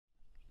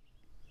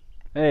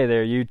Hey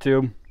there,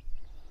 YouTube.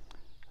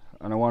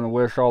 And I want to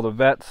wish all the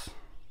vets,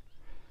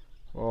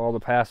 all the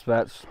past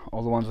vets,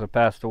 all the ones that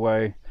passed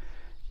away,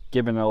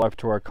 giving their life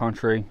to our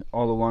country,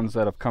 all the ones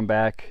that have come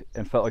back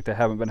and felt like they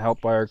haven't been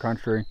helped by our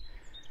country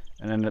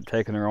and ended up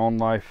taking their own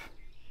life.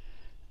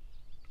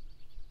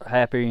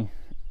 Happy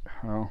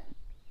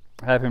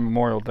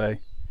Memorial Day.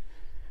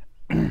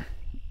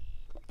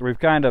 We've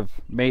kind of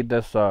made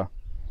this a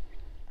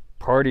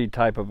party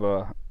type of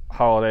a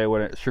holiday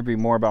when it should be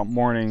more about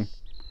mourning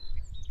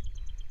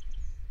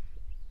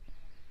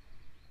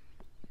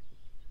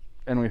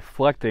and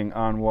reflecting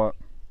on what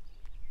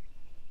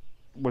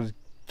was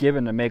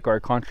given to make our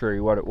country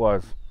what it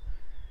was.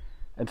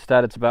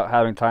 Instead, it's about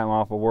having time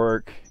off of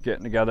work,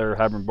 getting together,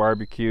 having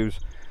barbecues,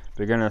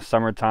 beginning of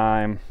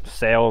summertime,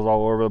 sales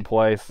all over the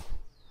place.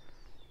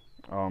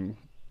 I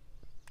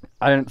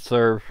didn't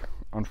serve,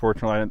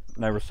 unfortunately. I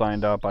never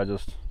signed up. I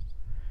just,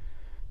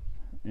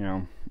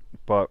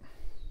 but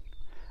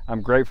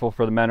I'm grateful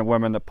for the men and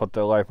women that put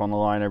their life on the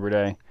line every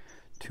day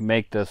to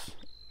make this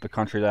the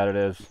country that it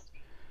is,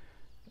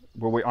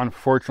 where we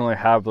unfortunately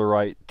have the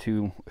right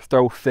to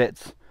throw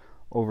fits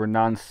over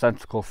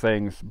nonsensical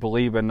things,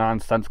 believe in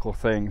nonsensical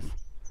things.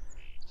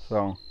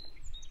 So,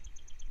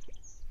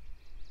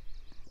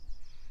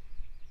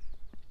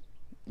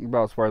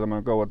 about as far as I'm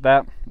going to go with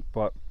that.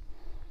 But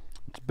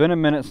it's been a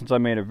minute since I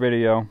made a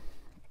video.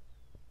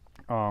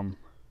 I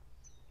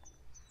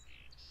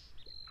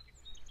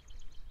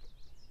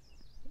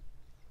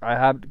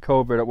had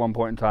COVID at one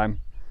point in time,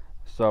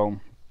 so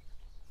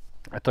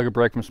I took a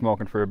break from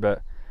smoking for a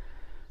bit.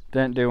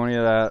 Didn't do any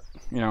of that,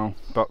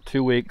 about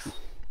 2 weeks.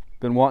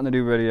 Been wanting to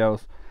do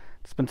videos.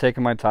 It's been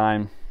taking my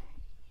time,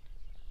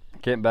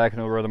 getting back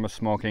into the rhythm of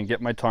smoking,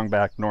 getting my tongue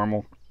back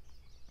normal.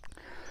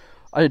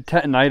 I had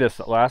tendinitis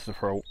that lasted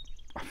for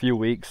a few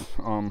weeks,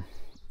 so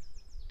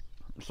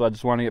I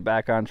just want to get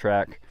back on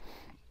track.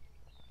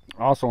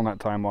 Also on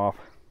that time off,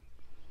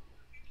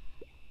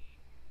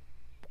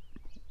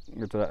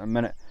 I'll get to that in a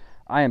minute.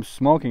 I am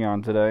smoking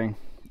on today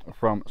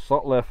from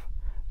Sutliff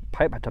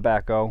pipe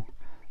tobacco.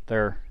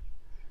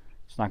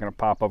 It's not going to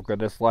pop up good.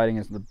 This lighting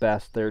is the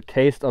best. Their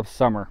Taste of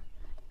Summer.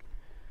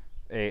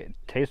 A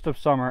Taste of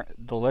Summer,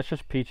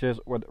 delicious peaches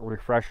with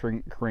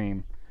refreshing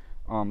cream.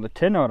 The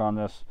tin note on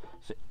this,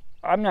 see,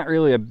 I'm not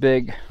really a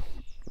big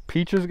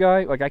peaches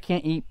guy. Like, I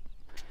can't eat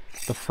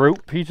the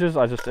fruit peaches.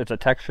 It's a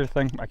texture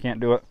thing. I can't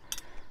do it.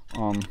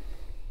 I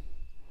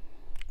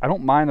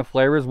don't mind the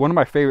flavors. One of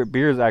my favorite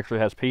beers actually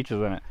has peaches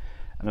in it,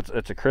 and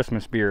it's a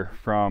Christmas beer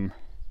from,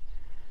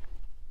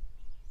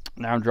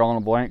 now I'm drawing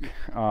a blank,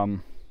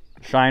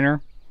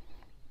 Shiner.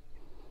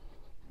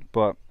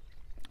 But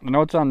the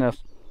notes on this,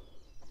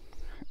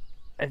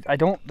 they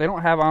don't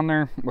have on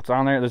there what's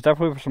on there. There's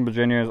definitely some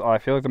Virginias. I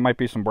feel like there might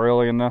be some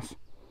Burley in this,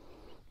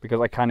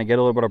 because I kind of get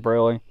a little bit of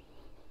Burley,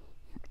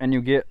 and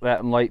you get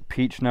that light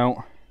peach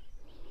note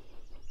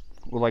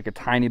with like a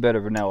tiny bit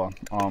of vanilla.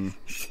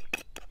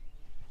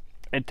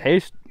 It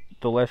tastes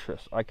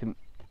delicious. I'll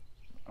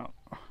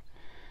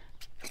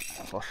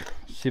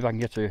see if I can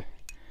get you a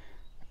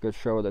good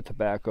show of the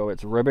tobacco.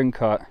 It's ribbon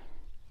cut.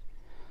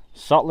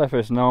 Sutliff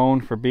is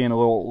known for being a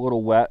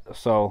little wet,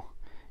 so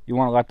you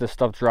want to let this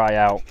stuff dry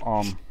out.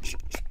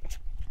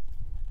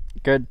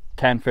 Good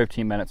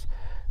 10-15 minutes.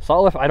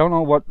 Sutliff, I don't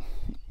know what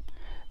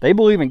they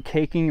believe in,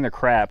 caking the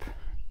crap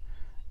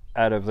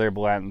out of their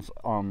blends.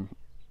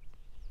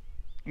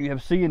 You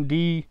have C and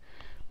D,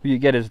 who you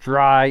get is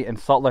dry, and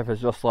Sutliff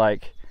is just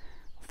like,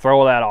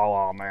 throw that all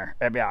on there,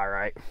 it'd be all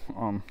right.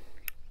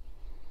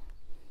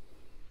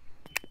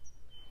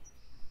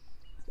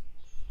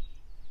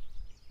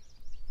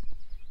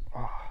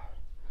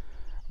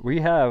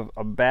 We have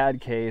a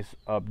bad case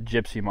of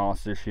gypsy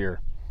moths this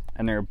year,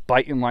 and they're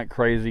biting like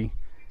crazy.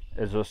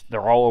 It's just,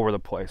 they're all over the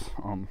place.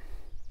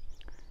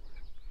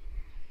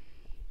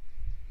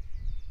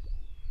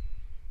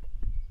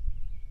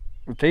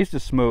 The taste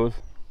is smooth.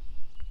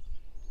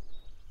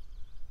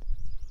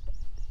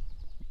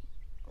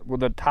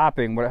 With the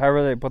topping,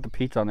 whatever they put the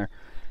peach on there,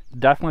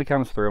 definitely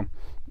comes through.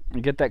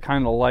 You get that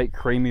kind of light,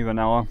 creamy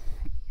vanilla,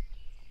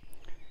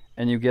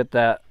 and you get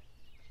that.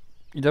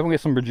 You definitely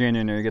get some Virginia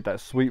in there. You get that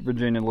sweet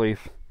Virginia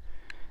leaf.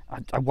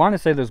 I want to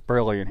say there's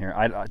Burley in here.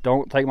 I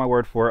don't take my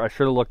word for it. I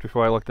should have looked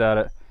before I looked at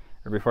it,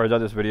 or before I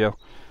did this video.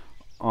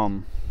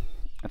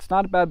 It's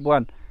not a bad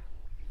blend,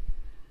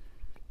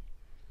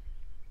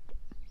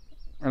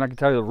 and I can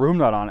tell you the room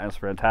nut on it is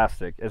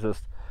fantastic. It's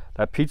just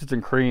that peaches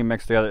and cream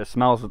mixed together. It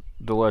smells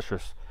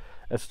delicious.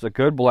 It's a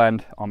good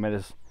blend. It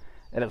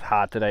is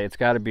hot today. It's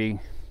got to be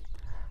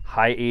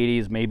high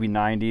 80s, maybe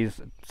 90s.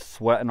 It's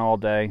sweating all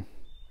day.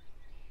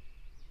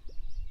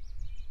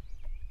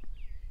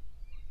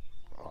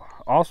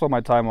 Also, my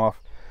time off,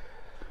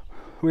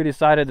 we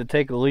decided to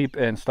take a leap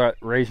and start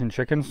raising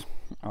chickens.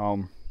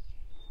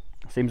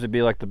 Seems to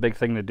be like the big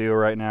thing to do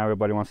right now.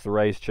 Everybody wants to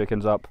raise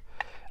chickens up,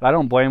 and I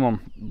don't blame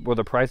them. With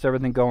the price of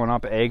everything going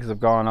up, eggs have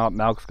gone up,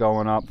 milk's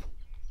going up.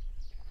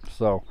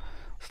 So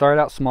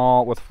started out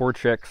small with 4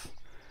 chicks.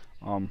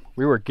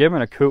 We were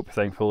given a coop,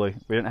 thankfully.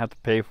 We didn't have to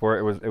pay for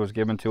it. It was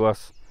given to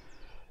us.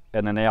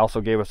 and then they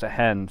also gave us a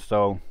hen.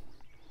 So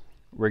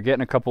we're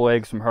getting a couple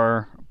eggs from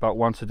her about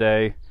once a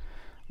day.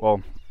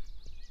 Well,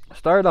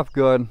 started off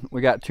good.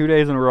 We got 2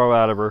 days in a row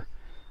out of her,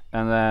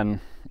 and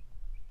then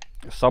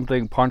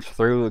something punched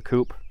through the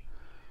coop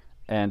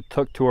and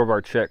took 2 of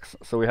our chicks.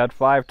 So we had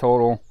 5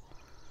 total.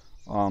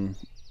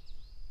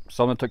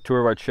 Something took 2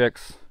 of our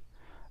chicks,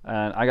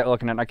 and I got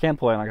looking at it. I can't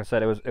play. Like I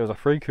said, it was a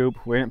free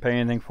coop. We didn't pay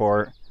anything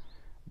for it,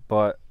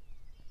 but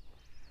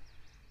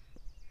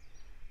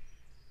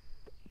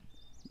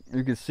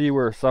you can see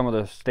where some of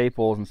the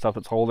staples and stuff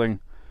that's holding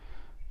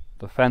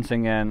the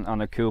fencing in on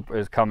the coop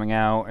is coming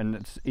out, and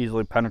it's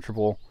easily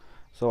penetrable.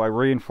 So I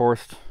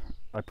reinforced.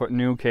 I put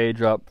new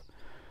cage up,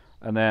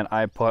 and then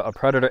I put a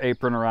predator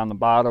apron around the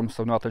bottom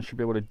so nothing should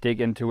be able to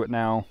dig into it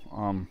now.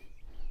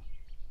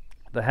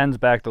 The hen's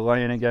back to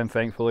laying again,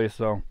 thankfully,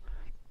 so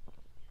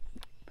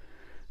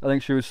I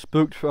think she was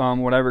spooked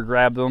whenever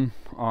grabbed them.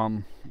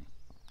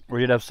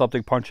 We did have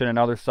something punching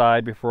another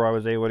side before I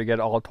was able to get it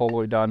all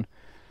totally done.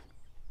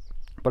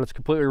 But it's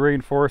completely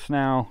reinforced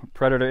now.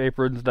 Predator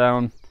apron's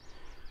down.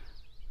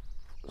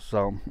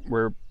 So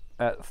we're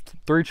at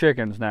 3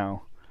 chickens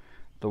now.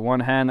 The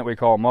one hen that we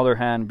call mother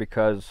hen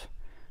because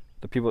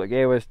the people that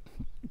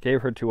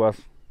gave her to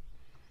us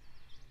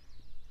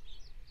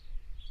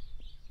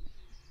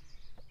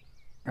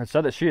had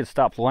said that she had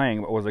stopped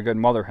laying but was a good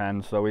mother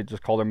hen, so we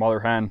just called her mother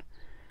hen.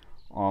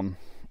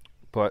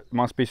 But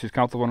must be she's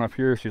comfortable enough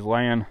here. She's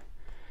laying.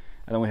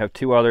 And then we have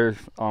 2 others.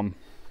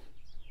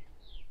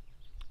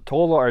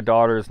 Told our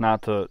daughters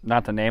not to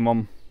name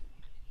them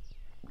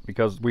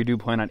because we do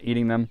plan on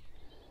eating them.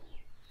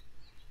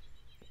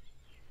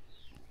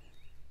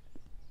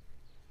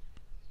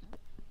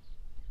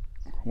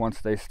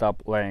 Once they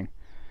stop laying.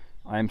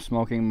 I am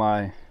smoking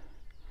my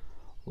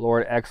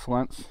Lord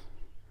Excellence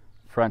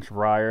French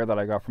Briar that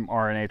I got from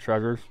RNA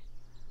Treasures.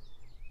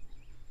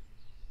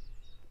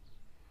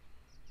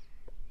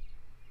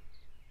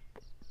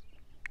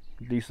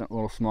 Decent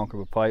little smoke of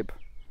a pipe.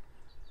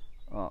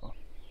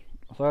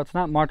 So it's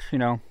not much, you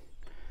know.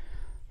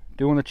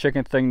 Doing the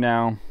chicken thing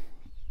now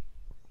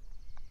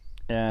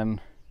and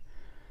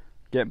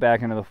get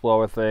back into the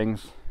flow of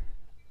things.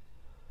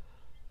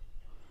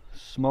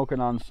 Smoking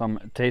on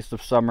some Taste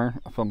of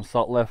Summer from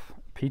Sutliff,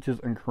 peaches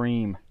and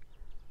cream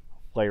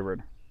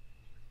flavored.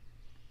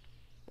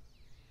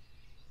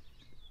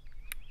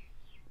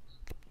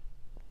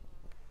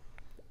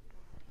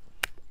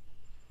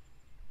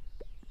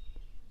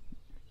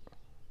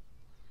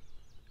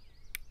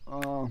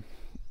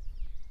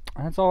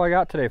 That's all I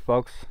got today,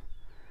 folks.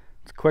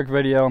 It's a quick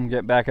video. I'm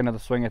getting back into the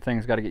swing of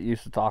things. Got to get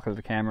used to talking to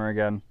the camera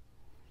again.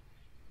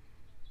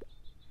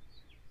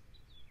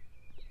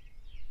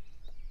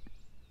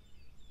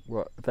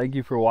 Well, thank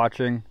you for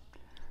watching.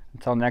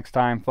 Until next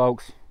time,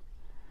 folks.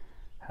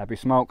 Happy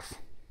smokes.